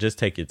 And then just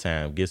take your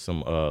time, get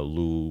some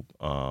lube,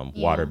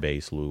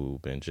 water-based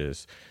lube, and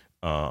just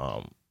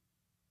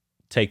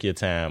take your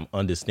time,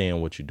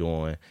 understand what you're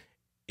doing.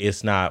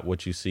 It's not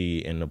what you see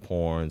in the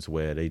porns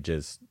where they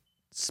just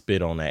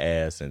spit on the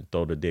ass and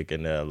throw the dick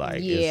in there.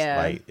 Like,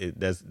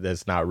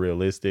 that's not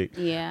realistic.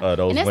 Yeah.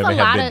 Those women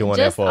have been doing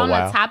that for a while.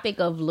 On the topic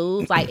of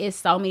lubes, like, it's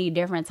so many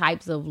different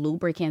types of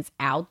lubricants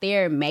out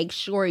there. Make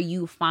sure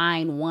you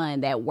find one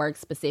that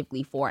works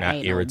specifically for not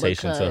anal.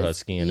 Irritation to her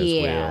skin as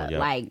well.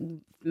 Like,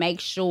 make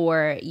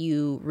sure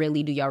you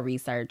really do your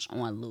research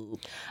on lube.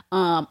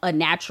 A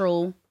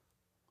natural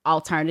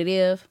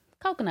alternative,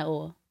 coconut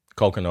oil.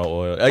 Coconut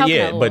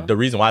oil. But the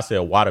reason why I said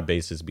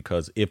water-based is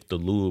because if the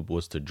lube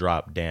was to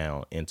drop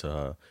down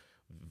into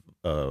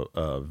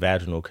a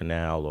vaginal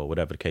canal or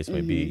whatever the case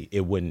may be,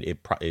 it wouldn't.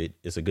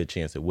 It's a good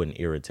chance it wouldn't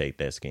irritate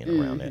that skin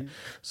around that.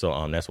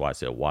 So that's why I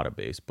said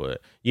water-based.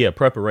 But yeah,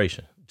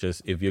 preparation.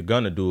 Just if you're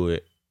gonna do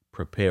it,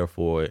 prepare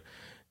for it.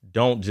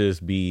 don't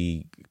just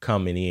be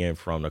coming in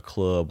from the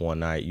club one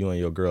night. You and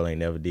your girl ain't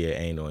never did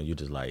anal, and you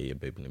just like, yeah,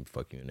 baby, let me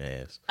fuck you in the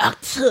ass.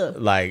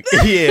 Like,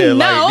 yeah, No.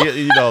 like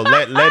you know,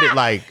 let it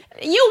like.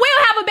 You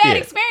will have a bad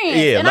experience.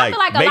 Yeah, and like, I feel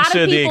like a make lot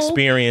sure of people, the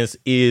experience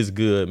is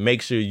good.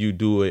 Make sure you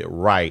do it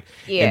right.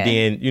 Yeah. And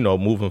then, you know,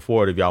 moving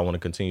forward, if y'all want to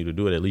continue to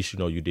do it, at least you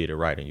know you did it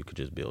right, and you could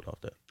just build off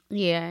that.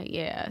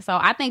 Yeah. So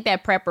I think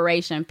that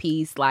preparation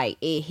piece, like,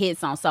 it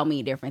hits on so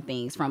many different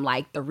things, from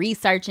like the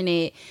researching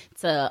it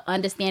to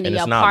understanding And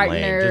your it's not partner.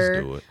 lame.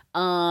 Just do it.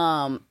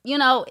 You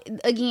know,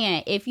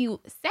 again,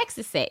 sex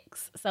is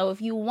sex. So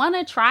if you want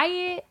to try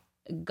it,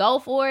 go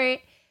for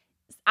it.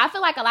 I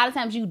feel like a lot of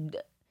times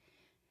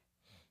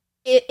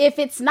if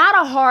it's not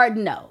a hard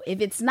no,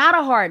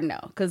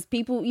 because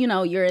people, you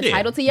know, you're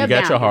entitled to your you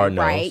got your hard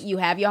boundary, nose. right? You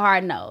have your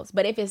hard nose.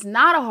 But if it's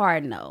not a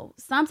hard no,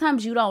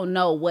 sometimes you don't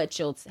know what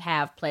you'll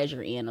have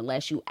pleasure in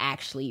unless you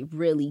actually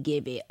really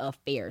give it a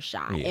fair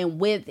shot. Yeah. And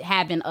with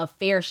having a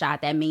fair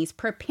shot, that means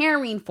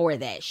preparing for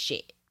that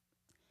shit.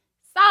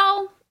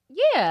 So,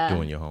 yeah.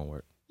 Doing your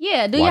homework.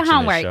 Yeah, do Watching your this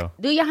homework. show.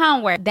 Do your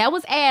homework. That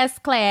was Ass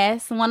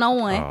Class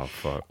 101. Oh,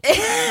 fuck.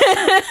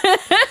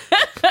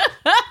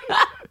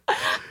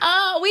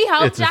 We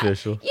hope It's y'all,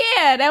 official.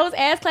 Yeah, that was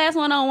Ass Class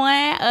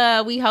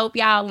 101. We hope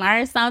y'all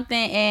learned something,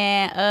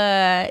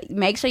 and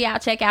make sure y'all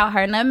check out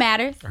Her Nut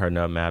Matters. Her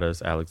Nut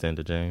Matters,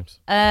 Alexander James.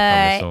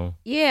 Coming soon.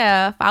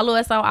 Yeah, follow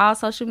us on all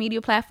social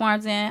media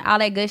platforms and all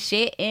that good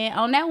shit. And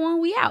on that one,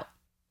 we out.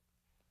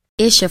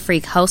 It's your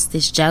freak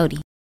hostess,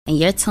 Jody, and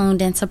you're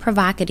tuned into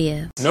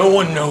Provocative. No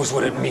one knows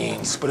what it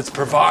means, but it's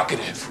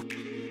provocative.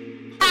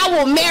 I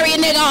will marry a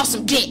nigga off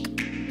some dick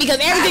because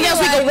everything else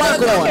we can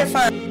work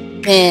on.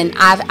 And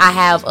I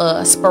have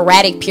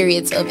sporadic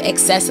periods of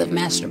excessive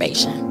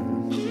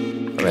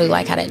masturbation. I really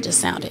like how that just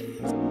sounded.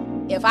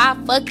 If I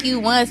fuck you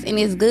once and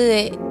it's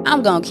good,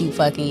 I'm gonna keep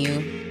fucking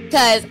you.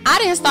 Because I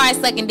didn't start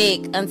sucking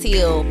dick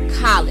until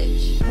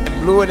college.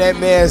 Blew in that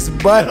man's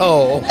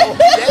butthole.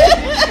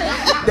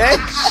 That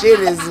shit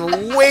is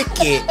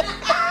wicked.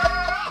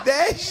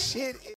 That shit